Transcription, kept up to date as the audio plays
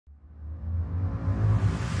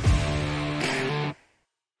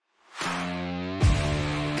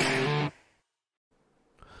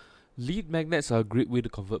Lead magnets are a great way to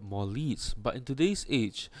convert more leads, but in today's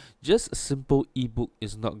age, just a simple ebook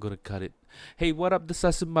is not going to cut it. Hey, what up,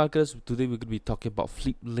 the marketers? Today we're going to be talking about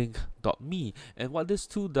FlipLink.me, and what this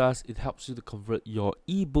tool does, it helps you to convert your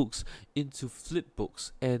ebooks into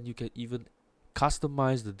flipbooks, and you can even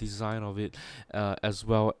customize the design of it, as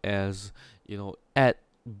well as add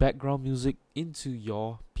background music into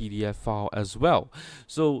your PDF file as well.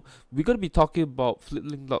 So we're going to be talking about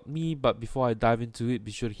FlipLink.me, but before I dive into it,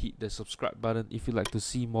 be sure to hit the subscribe button if you'd like to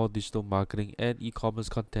see more digital marketing and e-commerce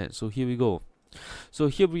content. So here we go. So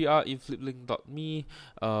here we are in FlipLink.me.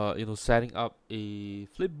 Setting up a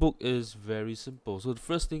flipbook is very simple. So the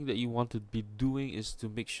first thing that you want to be doing is to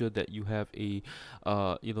make sure that you have a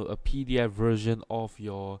PDF version of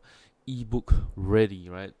your ebook ready,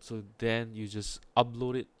 right? So then you just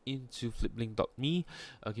upload it into FlipLink.me,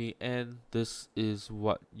 okay, and this is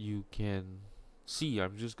what you can see.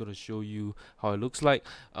 I'm just gonna show you how it looks like.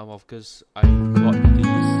 Of course, I got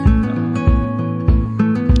this.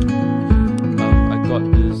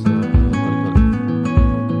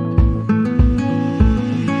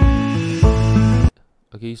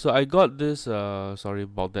 Okay, so I got this. Sorry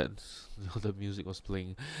about that. The music was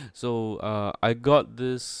playing. So I got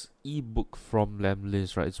this ebook from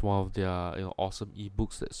Lemlist, right? It's one of their awesome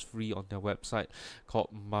ebooks that's free on their website called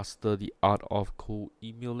Master the Art of Cold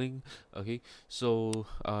Emailing. Okay, so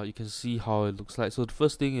you can see how it looks like. So the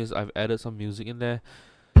first thing is I've added some music in there,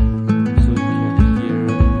 so you can hear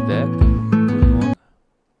that going on,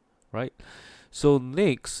 right? So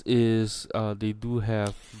next is they do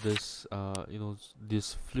have this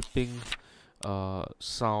this flipping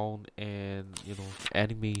sound and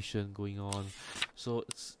animation going on. So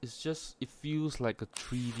it feels like a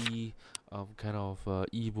 3D kind of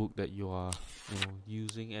ebook that you are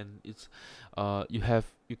using, and it's you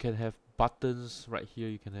can have buttons right here.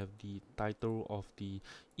 You can have the title of the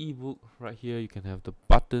ebook right here. You can have the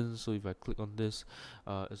buttons. So if I click on this,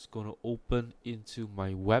 it's going to open into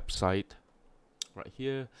my website right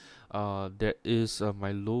here. There is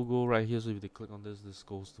my logo right here, so if they click on this, this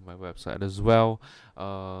goes to my website as well.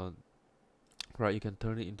 Right, you can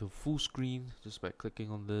turn it into full screen just by clicking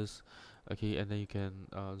on this, okay, and then you can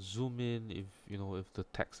zoom in if the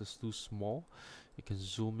text is too small. You can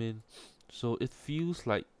zoom in, so it feels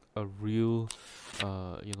like a real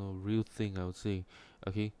real thing, I would say.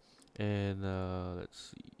 Okay, and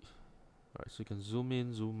let's see. All right, so you can zoom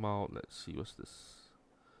in, zoom out. Let's see, what's this?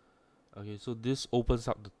 Okay, so this opens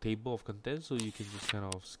up the table of contents, so you can just kind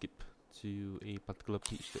of skip to a particular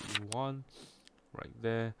page that you want right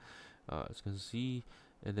there, as you can see,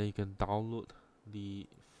 and then you can download the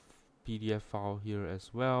PDF file here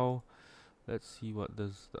as well. Let's see what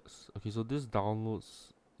this does. Okay, so this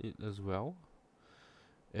downloads it as well,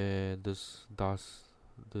 and this does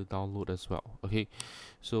the download as well. Okay,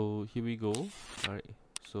 so here we go. All right,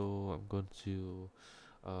 so I'm going to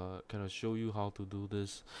kind of show you how to do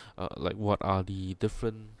this, like what are the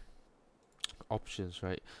different options,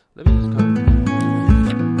 right? Let me just kind of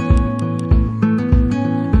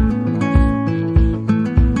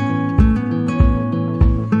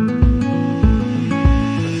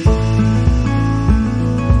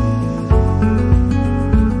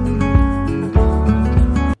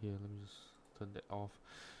here, let me just turn that off.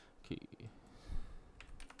 Okay,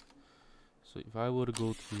 so if I were to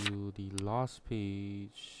go to the last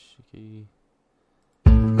page, okay,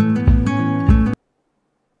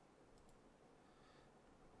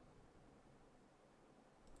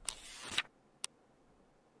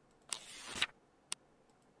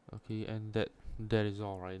 and that is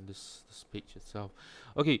all right in this page itself.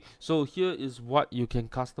 Okay, so here is what you can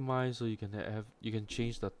customize. So you can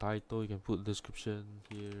change the title, you can put description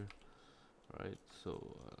here, right?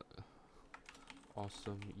 So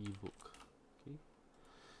awesome ebook. Okay,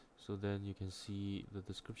 so then you can see the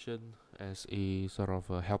description as a sort of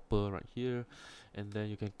a helper right here, and then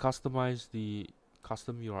you can customize the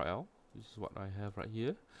custom URL. This is what I have right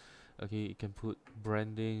here. Okay, you can put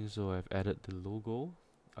branding, so I've added the logo.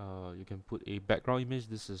 You can put a background image.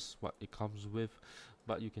 This is what it comes with,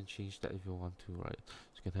 but you can change that if you want to, right?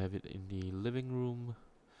 So you can have it in the living room,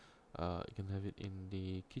 you can have it in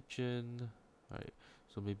the kitchen, right?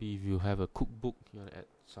 So maybe if you have a cookbook, you want to add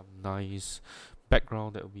some nice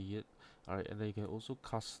background, that will be it. Alright, and then you can also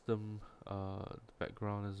custom the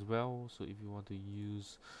background as well. So if you want to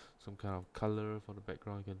use some kind of color for the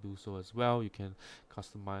background, you can do so as well. You can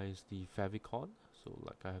customize the favicon, so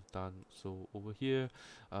like I have done so over here.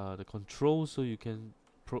 The controls, so you can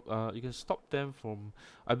stop them from,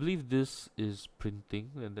 I believe this is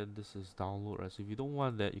printing and then this is download, right? So if you don't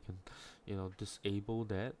want that, you can disable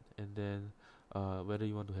that, and then Whether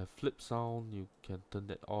you want to have flip sound, you can turn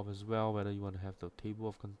that off as well. Whether you want to have the table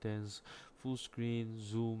of contents, full screen,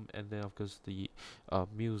 zoom, and then of course the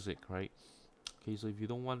music, right? Okay, so if you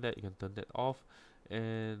don't want that, you can turn that off.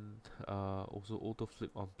 And also auto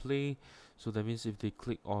flip on play. So that means if they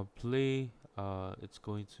click on play, it's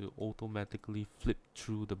going to automatically flip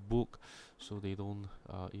through the book, so they don't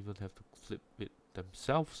even have to flip it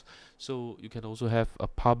themselves. So you can also have a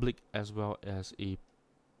public as well as a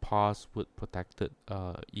password protected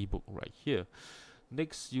ebook right here.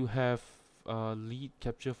 Next, you have lead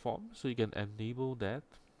capture form, so you can enable that.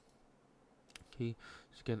 Okay,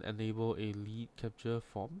 so you can enable a lead capture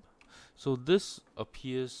form. So this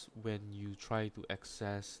appears when you try to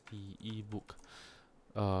access the ebook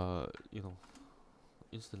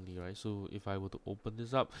instantly, right? So if I were to open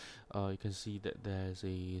this up, you can see that there's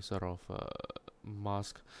a sort of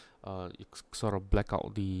mask. It sort of black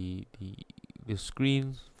out the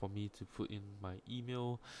screen for me to put in my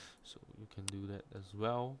email, so you can do that as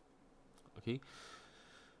well. Okay,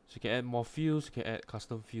 so you can add more fields, you can add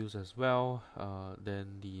custom fields as well.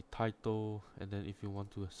 Then the title, and then if you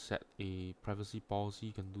want to set a privacy policy,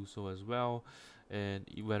 you can do so as well, and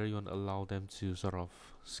whether you want to allow them to sort of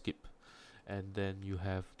skip. And then you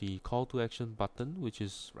have the call to action button, which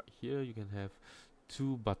is right here. You can have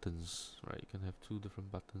two buttons, right? You can have two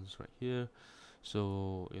different buttons right here.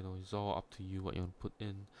 So it's all up to you what you want to put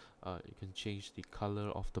in. You can change the color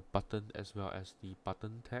of the button as well as the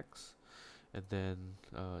button text, and then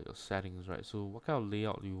your settings, right? So what kind of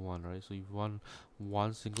layout do you want, right? So you want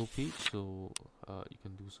one single page, so you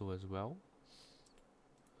can do so as well.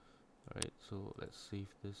 Alright, so let's save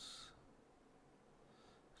this.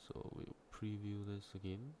 So we'll preview this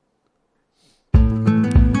again.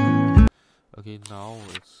 Okay, now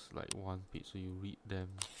it's like one page, so you read them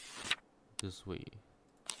this way.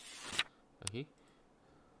 Okay.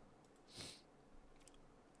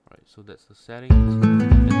 Right, so that's the settings,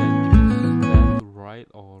 and then left to right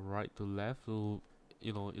or right to left. So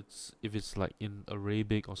it's if it's like in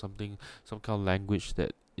Arabic or something, some kind of language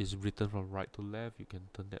that is written from right to left, you can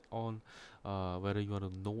turn that on. Whether you want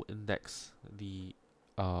to no index the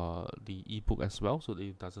ebook as well, so that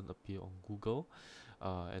it doesn't appear on Google,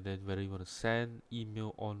 and then whether you want to send,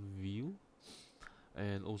 email, on view,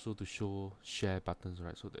 and also to show share buttons,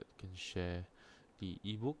 right? So that you can share the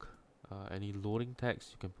ebook. Any loading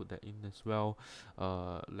text, you can put that in as well.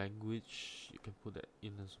 Language, you can put that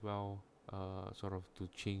in as well, sort of to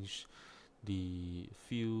change the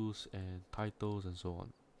fields and titles and so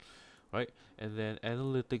on, right? And then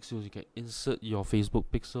analytics, so you can insert your Facebook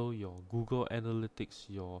pixel, your Google Analytics,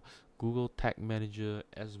 your Google Tag Manager,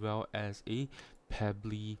 as well as a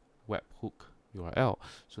Pabbly webhook URL.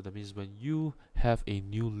 So that means when you have a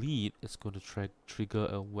new lead, it's going to trigger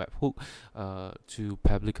a webhook to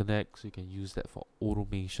Pabbly Connect, so you can use that for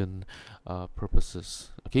automation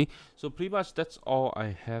purposes. Okay, so pretty much that's all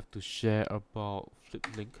I have to share about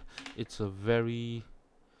FlipLink. It's a very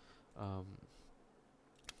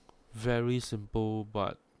very simple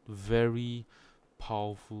but very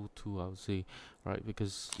powerful tool, I would say, right?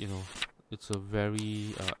 Because it's a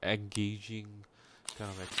very engaging kind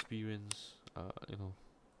of experience,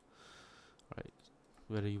 right?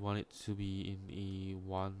 Whether you want it to be in a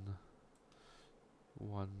one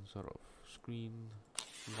sort of screen,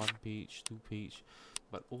 one page, two page,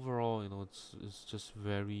 but overall it's just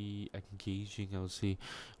very engaging, I would say,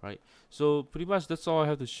 right? So pretty much that's all I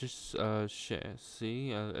have to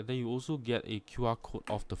say. And then you also get a QR code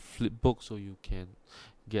of the flipbook, so you can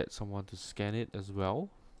get someone to scan it as well.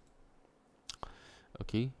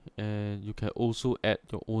 Okay, and you can also add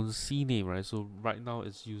your own CNAME, right? So right now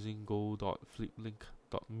it's using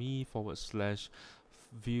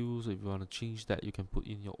go.fliplink.me/views. If you want to change that, you can put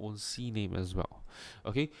in your own CNAME as well.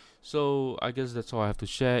 Okay, so I guess that's all I have to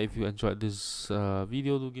share. If you enjoyed this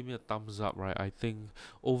video, do give me a thumbs up, right? I think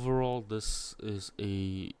overall this is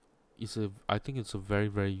I think it's a very,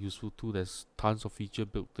 very useful tool. There's tons of feature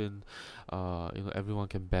built in. Everyone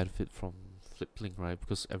can benefit from FlipLink, right?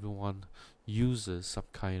 Because everyone uses some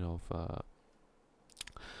kind of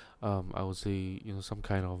I would say some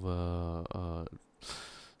kind of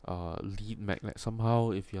lead magnet somehow.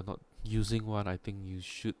 If you're not using one, I think you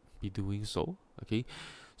should be doing so. Okay,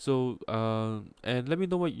 so and let me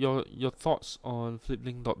know what your thoughts on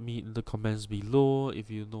fliplink.me in the comments below. If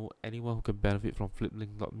you know anyone who can benefit from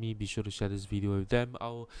fliplink.me, be sure to share this video with them.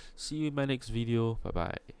 I'll see you in my next video. Bye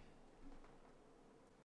bye.